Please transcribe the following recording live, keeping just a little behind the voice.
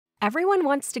Everyone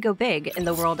wants to go big in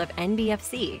the world of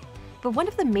NBFC, but one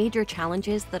of the major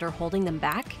challenges that are holding them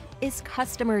back is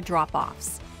customer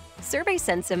drop-offs.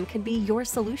 SurveySensum can be your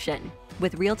solution.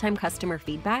 With real-time customer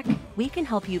feedback, we can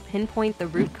help you pinpoint the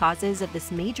root causes of this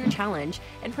major challenge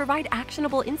and provide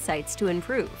actionable insights to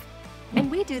improve. And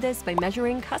we do this by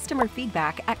measuring customer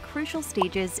feedback at crucial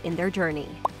stages in their journey.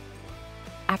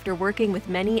 After working with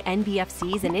many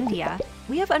NBFCs in India,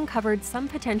 we have uncovered some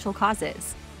potential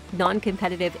causes: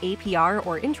 non-competitive APR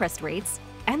or interest rates,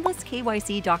 endless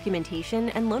KYC documentation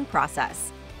and loan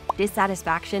process,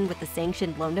 dissatisfaction with the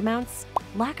sanctioned loan amounts,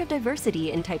 lack of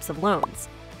diversity in types of loans,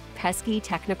 pesky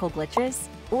technical glitches,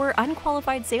 or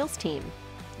unqualified sales team.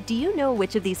 Do you know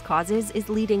which of these causes is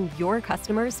leading your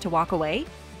customers to walk away?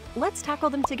 Let's tackle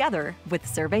them together with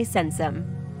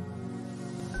SurveySensum.